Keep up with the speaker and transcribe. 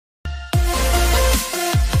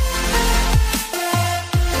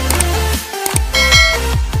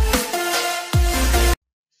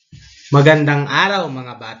Magandang araw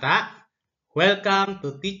mga bata! Welcome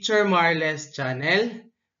to Teacher Marles channel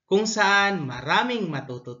kung saan maraming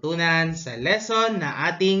matututunan sa lesson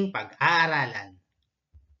na ating pag-aaralan.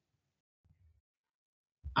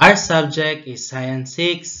 Our subject is Science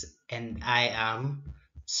 6 and I am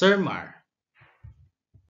Sir Mar.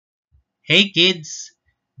 Hey kids!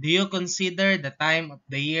 Do you consider the time of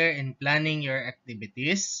the year in planning your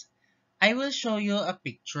activities? I will show you a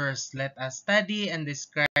pictures. Let us study and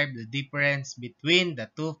describe the difference between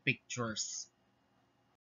the two pictures.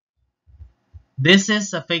 This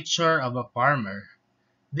is a picture of a farmer.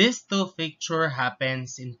 This two picture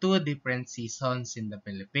happens in two different seasons in the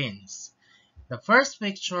Philippines. The first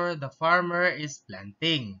picture, the farmer is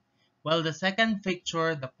planting, while the second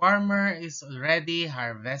picture, the farmer is already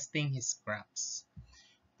harvesting his crops.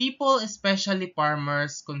 People, especially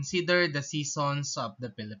farmers, consider the seasons of the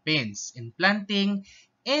Philippines in planting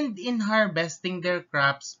and in harvesting their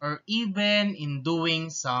crops or even in doing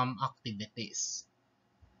some activities.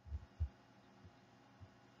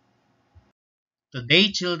 Today,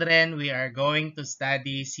 children, we are going to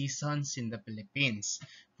study seasons in the Philippines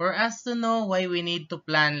for us to know why we need to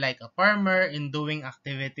plan like a farmer in doing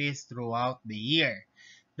activities throughout the year.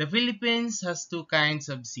 The Philippines has two kinds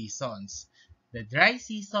of seasons, the dry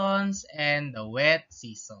seasons and the wet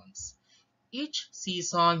seasons. Each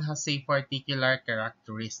season has a particular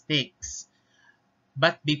characteristics.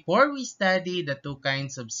 But before we study the two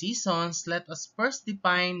kinds of seasons, let us first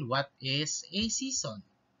define what is a season.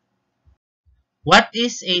 What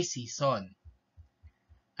is a season?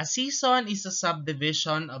 A season is a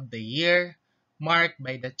subdivision of the year marked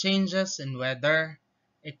by the changes in weather,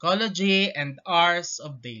 ecology, and hours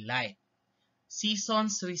of daylight.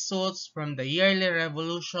 Seasons results from the yearly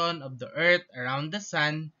revolution of the Earth around the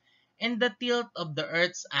Sun and the tilt of the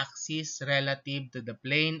Earth's axis relative to the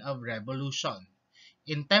plane of revolution.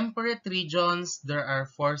 In temperate regions, there are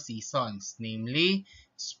four seasons, namely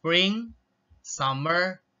spring,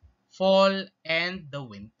 summer, fall, and the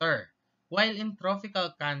winter. While in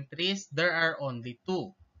tropical countries, there are only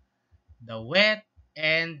two, the wet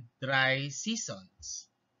and dry seasons.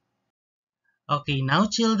 Okay, now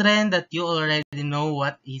children that you already know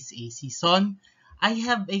what is a season, I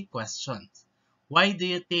have a question. Why do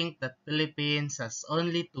you think that Philippines has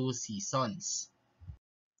only two seasons?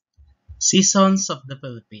 Seasons of the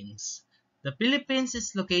Philippines. The Philippines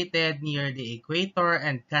is located near the equator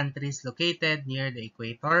and countries located near the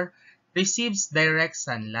equator receives direct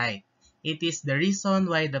sunlight. It is the reason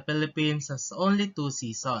why the Philippines has only two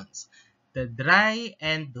seasons, the dry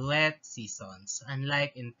and wet seasons.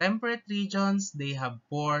 Unlike in temperate regions, they have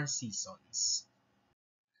four seasons.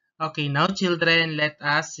 Okay, now children, let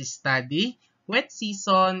us study wet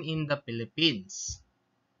season in the Philippines.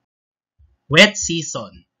 Wet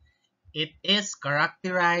season. It is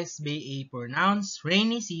characterized by a pronounced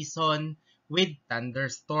rainy season with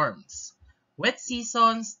thunderstorms. Wet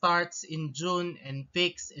season starts in June and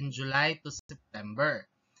peaks in July to September,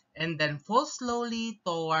 and then falls slowly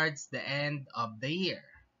towards the end of the year.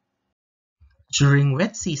 During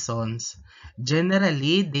wet seasons,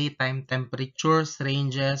 generally daytime temperatures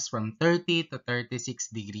ranges from 30 to 36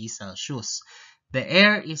 degrees Celsius. The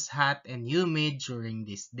air is hot and humid during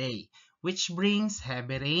this day, which brings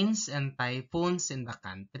heavy rains and typhoons in the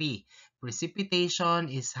country. Precipitation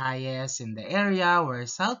is highest in the area where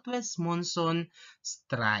southwest monsoon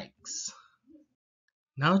strikes.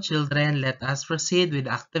 Now children, let us proceed with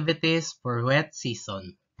activities for wet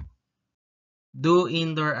season. Do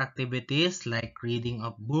indoor activities like reading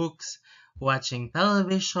of books, watching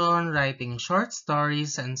television, writing short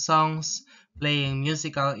stories and songs, playing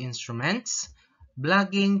musical instruments,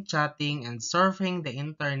 blogging, chatting, and surfing the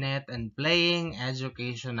internet and playing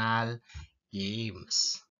educational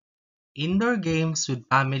games. Indoor games with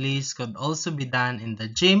families could also be done in the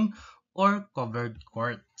gym or covered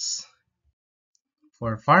courts.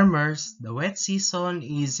 For farmers, the wet season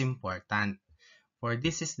is important, for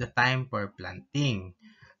this is the time for planting.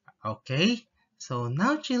 Okay, so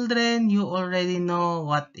now children, you already know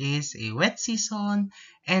what is a wet season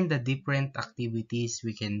and the different activities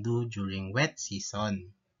we can do during wet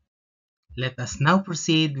season. Let us now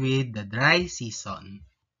proceed with the dry season.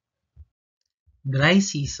 Dry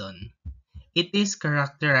season. It is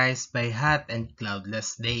characterized by hot and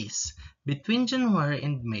cloudless days. Between January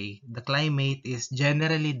and May, the climate is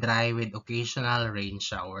generally dry with occasional rain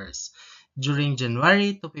showers. During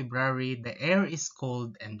January to February, the air is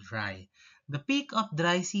cold and dry. The peak of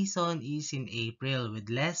dry season is in April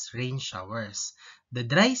with less rain showers. The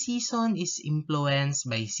dry season is influenced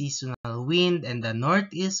by seasonal wind and the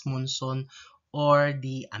northeast monsoon or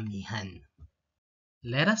the amihan.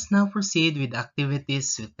 Let us now proceed with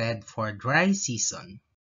activities suited for dry season.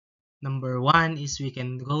 Number one is we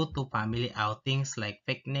can go to family outings like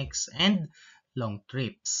picnics and long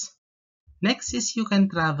trips. Next is you can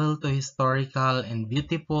travel to historical and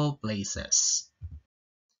beautiful places.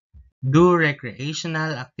 Do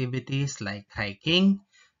recreational activities like hiking,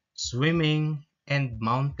 swimming, and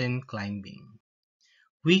mountain climbing.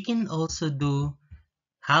 We can also do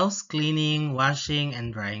house cleaning, washing,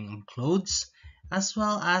 and drying of clothes, as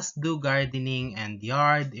well as do gardening and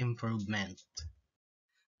yard improvement.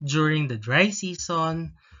 During the dry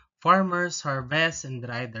season, farmers harvest and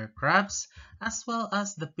dry their crops, as well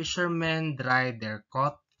as the fishermen dry their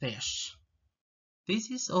caught fish.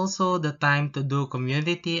 This is also the time to do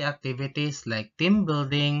community activities like team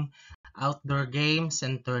building, outdoor games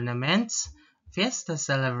and tournaments, fiesta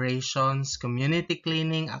celebrations, community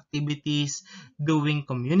cleaning activities, doing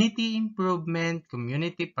community improvement,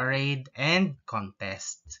 community parade, and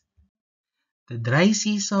contests. The dry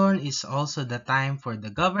season is also the time for the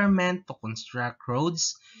government to construct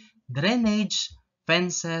roads, drainage,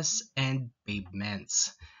 fences, and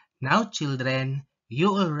pavements. Now, children,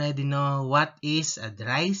 you already know what is a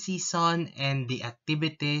dry season and the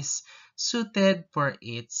activities suited for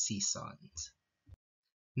each season.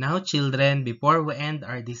 Now, children, before we end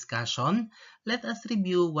our discussion, let us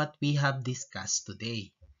review what we have discussed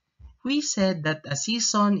today. We said that a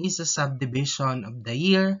season is a subdivision of the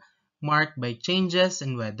year marked by changes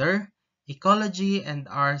in weather, ecology, and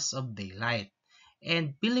hours of daylight.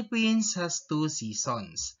 And Philippines has two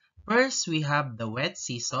seasons. First, we have the wet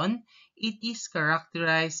season. It is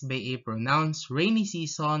characterized by a pronounced rainy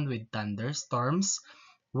season with thunderstorms.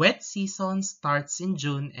 Wet season starts in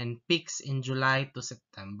June and peaks in July to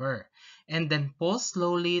September, and then falls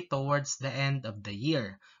slowly towards the end of the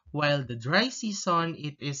year. While the dry season,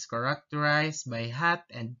 it is characterized by hot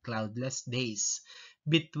and cloudless days.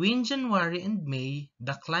 Between January and May,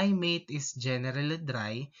 the climate is generally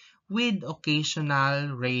dry with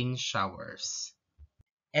occasional rain showers.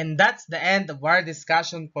 And that's the end of our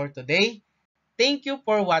discussion for today. Thank you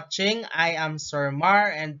for watching. I am Sir Mar,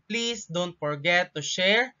 and please don't forget to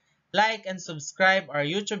share, like, and subscribe our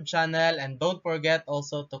YouTube channel, and don't forget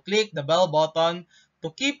also to click the bell button to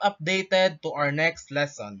keep updated to our next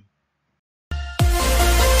lesson.